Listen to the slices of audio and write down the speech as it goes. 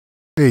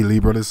Hey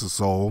Libra, this is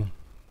Soul.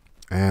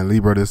 And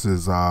Libra, this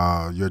is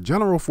your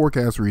general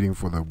forecast reading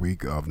for the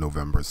week of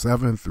November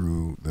 7th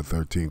through the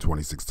 13th,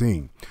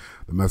 2016.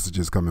 The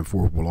messages coming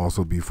forth will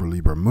also be for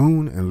Libra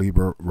Moon and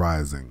Libra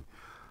Rising.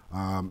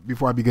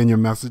 Before I begin your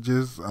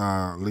messages,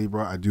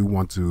 Libra, I do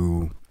want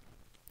to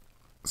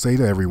say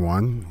to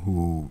everyone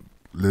who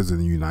lives in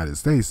the United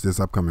States, this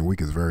upcoming week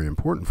is very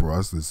important for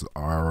us. This is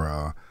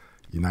our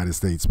United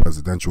States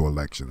presidential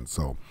election.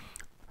 So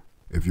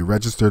if you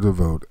register to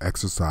vote,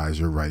 exercise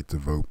your right to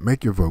vote.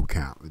 Make your vote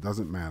count. It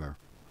doesn't matter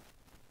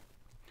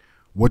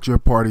what your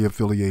party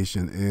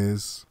affiliation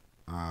is,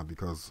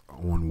 because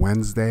on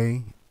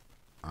Wednesday,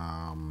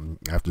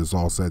 after it's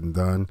all said and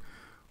done,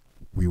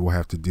 we will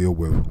have to deal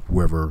with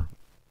whoever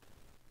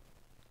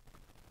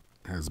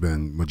has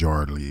been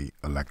majority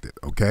elected,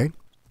 okay?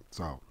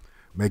 So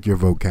make your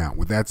vote count.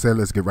 With that said,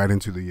 let's get right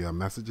into the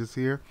messages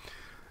here.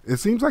 It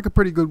seems like a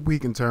pretty good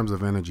week in terms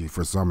of energy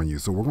for some of you.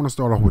 So we're going to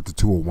start off with the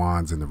Two of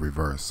Wands in the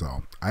reverse.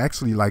 So I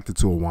actually like the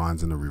Two of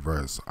Wands in the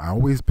reverse. I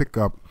always pick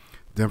up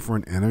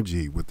different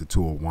energy with the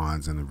Two of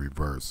Wands in the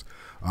reverse.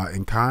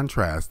 In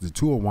contrast, the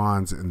Two of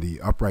Wands in the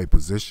upright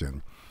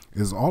position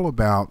is all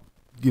about,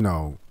 you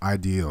know,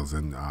 ideals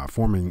and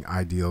forming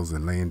ideals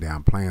and laying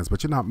down plans,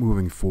 but you're not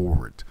moving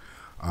forward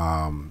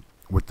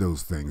with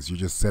those things. You're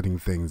just setting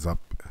things up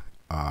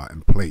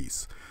in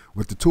place.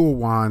 With the Two of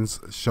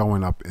Wands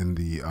showing up in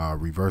the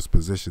reverse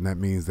position, that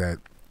means that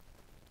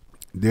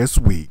this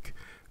week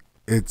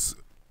it's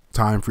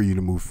time for you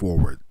to move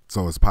forward.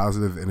 So it's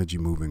positive energy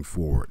moving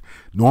forward.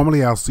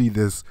 Normally I'll see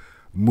this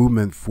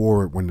movement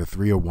forward when the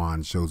Three of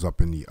Wands shows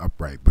up in the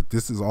upright, but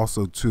this is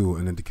also too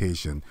an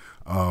indication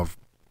of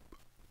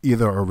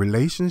either a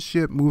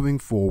relationship moving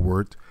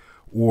forward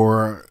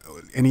or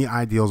any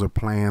ideals or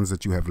plans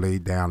that you have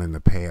laid down in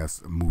the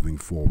past moving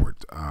forward.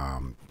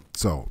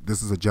 So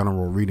this is a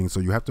general reading, so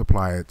you have to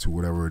apply it to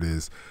whatever it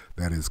is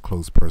that is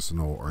close,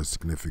 personal, or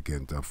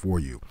significant for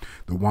you.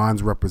 The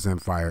wands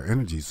represent fire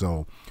energy,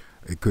 so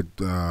it could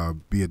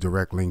be a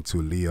direct link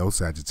to Leo,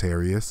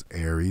 Sagittarius,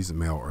 Aries,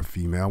 male or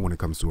female when it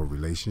comes to a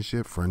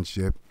relationship,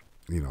 friendship,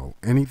 you know,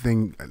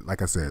 anything.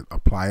 Like I said,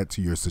 apply it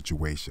to your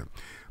situation.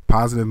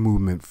 Positive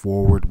movement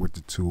forward with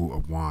the Two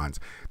of Wands.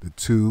 The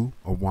Two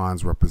of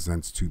Wands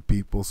represents two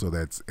people, so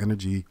that's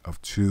energy of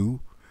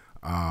two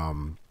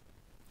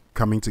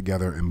coming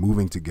together and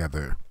moving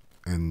together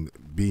and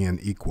being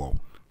equal.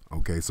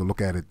 Okay, so look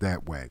at it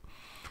that way.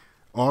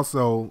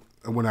 Also,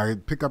 when I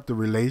pick up the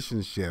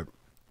relationship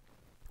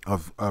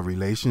of a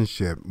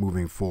relationship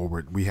moving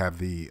forward, we have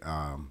the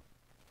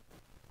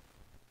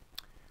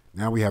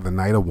now we have the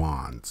Knight of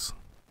Wands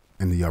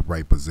in the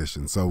upright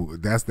position. So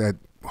that's that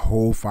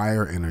whole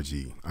fire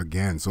energy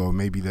again. So it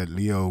may be that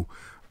Libra,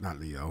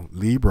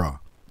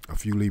 a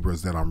few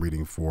Libras that I'm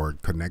reading for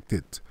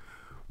connected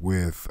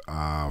with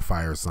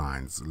fire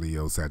signs,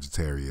 Leo,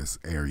 Sagittarius,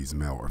 Aries,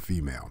 male or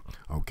female.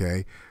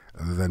 Okay,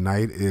 the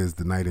Knight is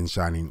the Knight in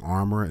shining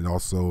armor. It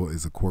also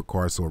is a court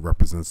card, so it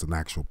represents an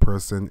actual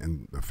person,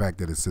 and the fact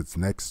that it sits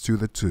next to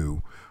the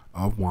Two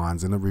of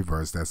Wands in the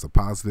reverse, that's a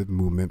positive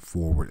movement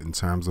forward in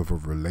terms of a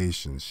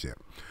relationship,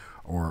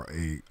 or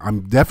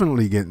I'm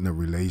definitely getting a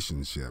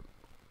relationship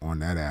on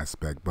that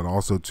aspect, but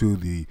also to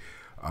the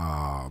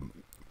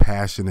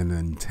passion and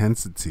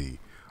intensity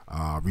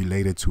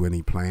related to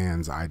any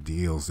plans,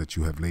 ideals that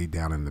you have laid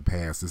down in the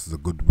past. This is a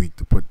good week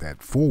to put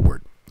that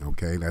forward.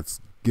 Okay, that's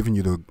giving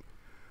you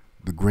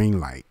the green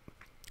light,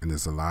 and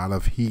there's a lot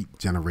of heat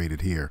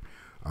generated here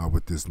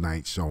with this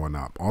Knight showing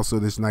up. Also,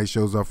 this Knight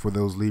shows up for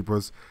those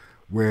Libras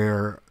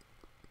where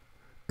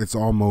it's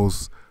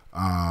almost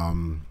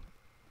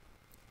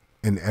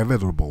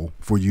inevitable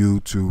for you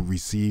to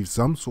receive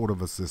some sort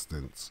of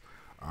assistance.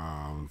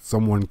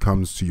 Someone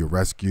comes to your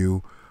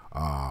rescue,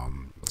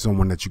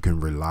 someone that you can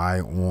rely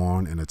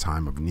on in a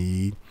time of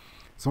need,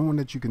 someone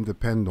that you can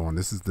depend on.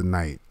 This is the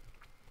Knight.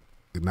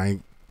 The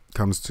Knight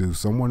comes to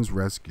someone's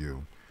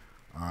rescue,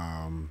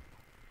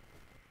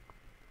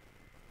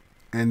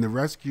 and the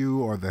rescue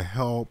or the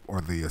help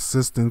or the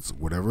assistance,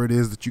 whatever it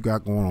is that you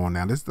got going on.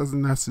 Now, this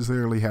doesn't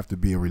necessarily have to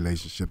be a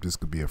relationship. This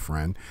could be a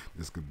friend.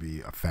 This could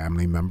be a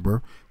family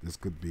member. This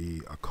could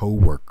be a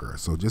co-worker.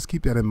 So just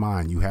keep that in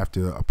mind. You have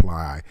to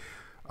apply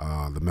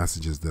the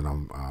messages that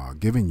I'm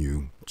giving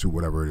you to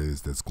whatever it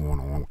is that's going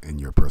on in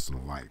your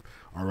personal life.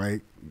 All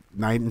right,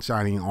 Knight in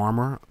shining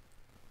armor.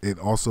 It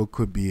also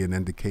could be an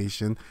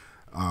indication,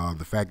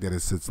 the fact that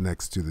it sits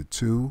next to the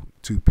two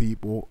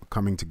people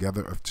coming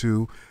together of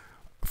two.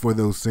 For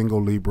those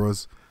single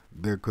Libras,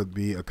 there could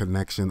be a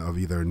connection of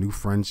either a new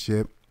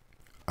friendship,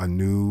 a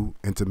new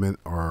intimate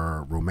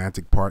or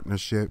romantic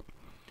partnership,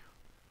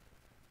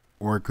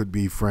 or it could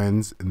be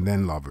friends and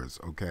then lovers.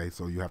 Okay,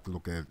 so you have to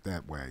look at it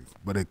that way,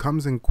 but it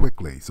comes in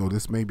quickly. So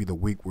this may be the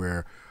week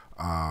where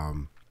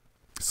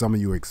some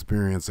of you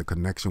experience a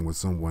connection with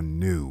someone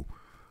new,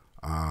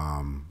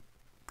 and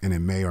it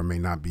may or may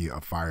not be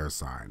a fire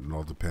sign. It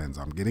all depends.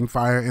 I'm getting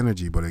fire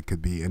energy, but it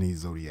could be any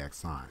zodiac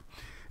sign.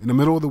 In the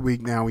middle of the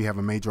week now, we have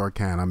a major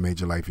arcana,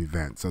 major life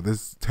event. So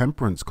this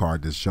Temperance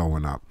card that's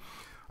showing up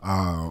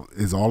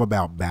is all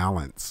about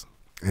balance.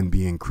 and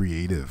being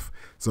creative.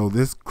 So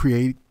this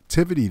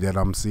creativity that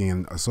I'm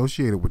seeing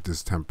associated with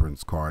this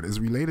Temperance card is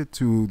related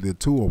to the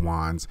Two of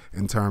Wands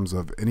in terms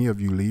of any of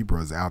you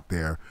Libras out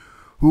there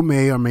who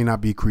may or may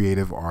not be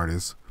creative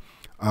artists.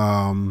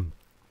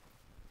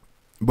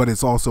 But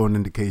it's also an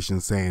indication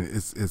saying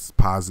it's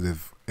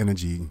positive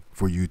energy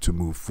for you to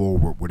move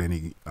forward with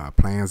any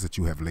plans that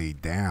you have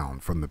laid down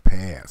from the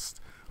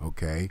past.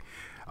 Okay,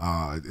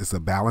 it's a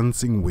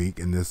balancing week,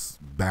 and this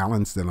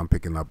balance that I'm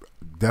picking up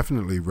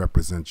definitely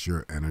represents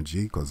your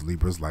energy, because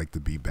Libras like to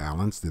be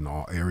balanced in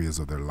all areas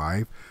of their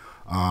life.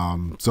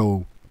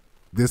 So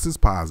this is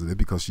positive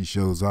because she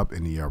shows up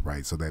in the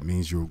upright, so that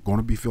means you're going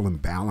to be feeling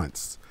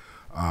balanced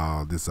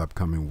this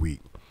upcoming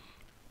week.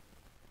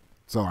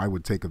 So I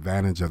would take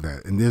advantage of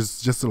that. And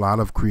there's just a lot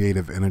of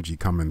creative energy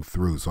coming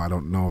through. So I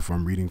don't know if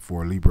I'm reading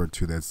for a Libra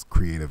too that's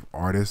creative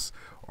artists,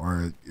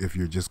 or if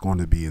you're just going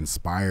to be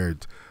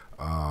inspired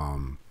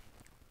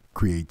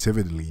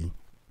creatively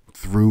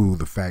through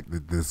the fact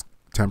that this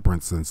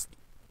Temperance is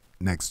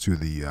next to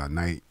the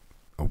Knight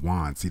of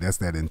Wands. See, that's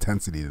that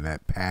intensity and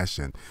that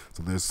passion.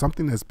 So there's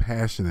something that's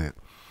passionate,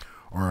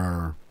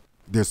 or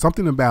there's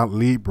something about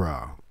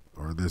Libra,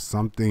 or there's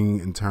something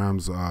in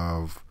terms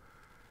of,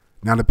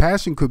 now the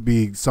passion could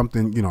be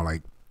something, you know,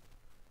 like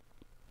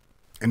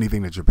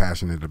anything that you're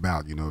passionate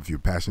about. You know, if you're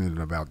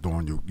passionate about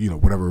doing your, you know,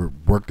 whatever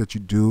work that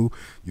you do,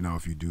 you know,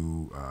 if you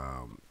do,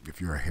 if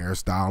you're a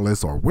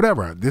hairstylist or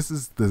whatever, this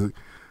is the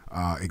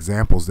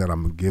examples that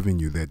I'm giving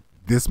you, that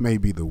this may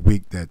be the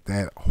week that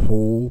that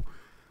whole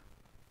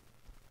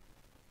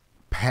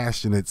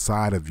passionate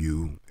side of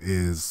you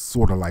is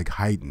sort of like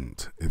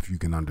heightened, if you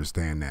can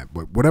understand that.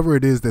 But whatever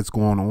it is that's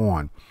going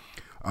on,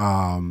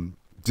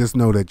 just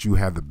know that you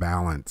have the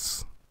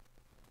balance,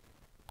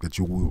 that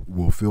you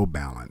will feel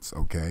balance,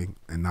 okay?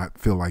 And not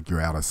feel like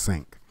you're out of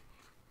sync.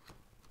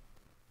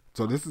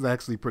 So this is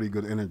actually pretty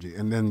good energy.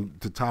 And then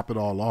to top it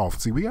all off,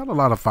 see, we got a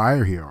lot of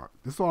fire here.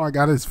 This all I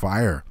got is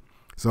fire.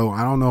 So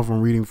I don't know if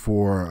I'm reading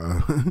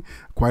for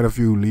quite a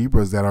few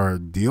Libras that are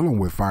dealing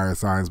with fire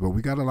signs, but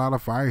we got a lot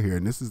of fire here.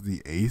 And this is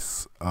the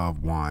Ace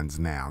of Wands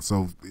now.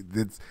 So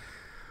it's,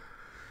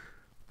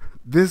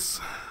 this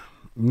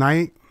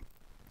night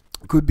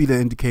could be the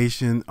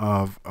indication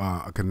of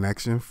a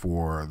connection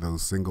for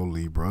those single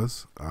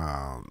Libras.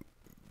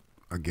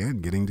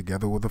 Again, getting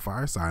together with a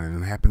fire sign,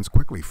 and it happens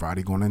quickly.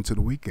 Friday going into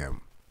the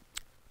weekend.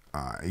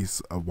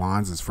 Ace of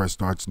Wands is fresh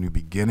starts, new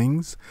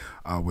beginnings.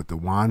 With the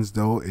Wands,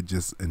 though, it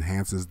just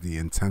enhances the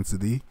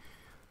intensity,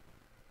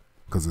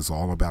 because it's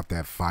all about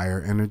that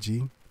fire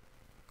energy.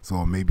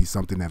 So it may be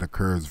something that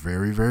occurs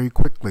very, very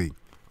quickly.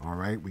 All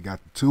right, we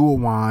got the Two of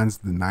Wands,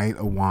 the Knight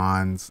of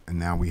Wands, and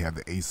now we have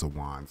the Ace of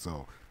Wands.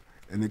 So,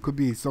 and it could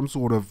be some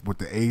sort of, with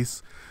the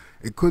Ace,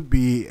 it could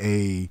be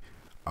a,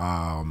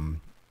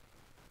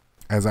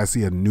 as I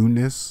see, a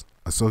newness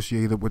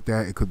associated with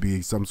that. It could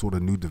be some sort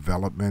of new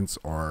developments,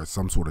 or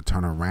some sort of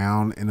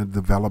turnaround in a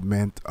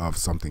development of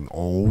something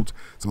old.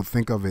 So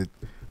think of it,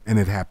 and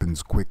it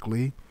happens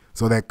quickly.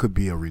 So that could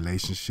be a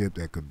relationship.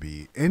 That could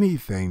be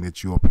anything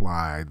that you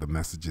apply the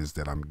messages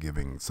that I'm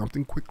giving.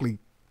 Something quickly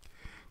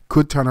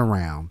could turn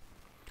around.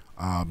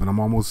 But I'm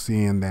almost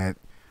seeing that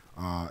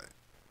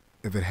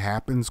if it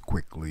happens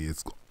quickly,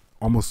 it's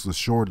almost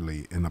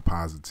assuredly in a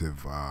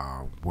positive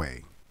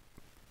way,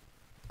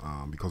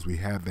 because we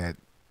have that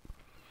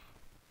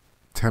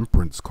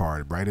Temperance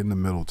card right in the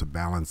middle to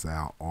balance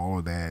out all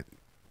of that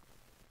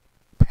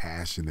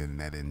passion and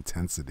that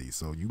intensity.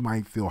 So you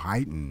might feel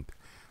heightened,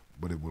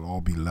 but it will all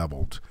be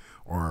leveled,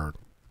 or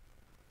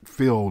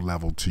feel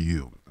leveled to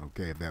you.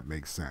 Okay, if that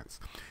makes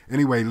sense.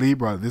 Anyway,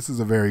 Libra, this is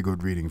a very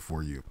good reading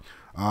for you.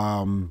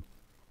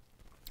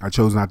 I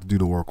chose not to do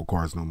the Oracle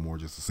cards no more,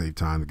 just to save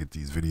time to get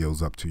these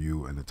videos up to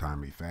you in a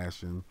timely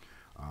fashion.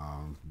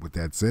 With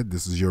that said,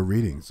 this is your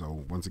reading.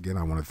 So once again,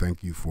 I want to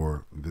thank you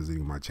for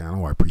visiting my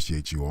channel. I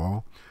appreciate you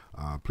all.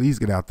 Please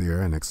get out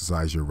there and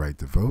exercise your right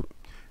to vote.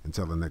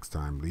 Until the next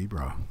time,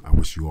 Libra, I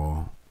wish you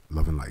all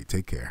love and light.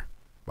 Take care.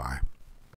 Bye.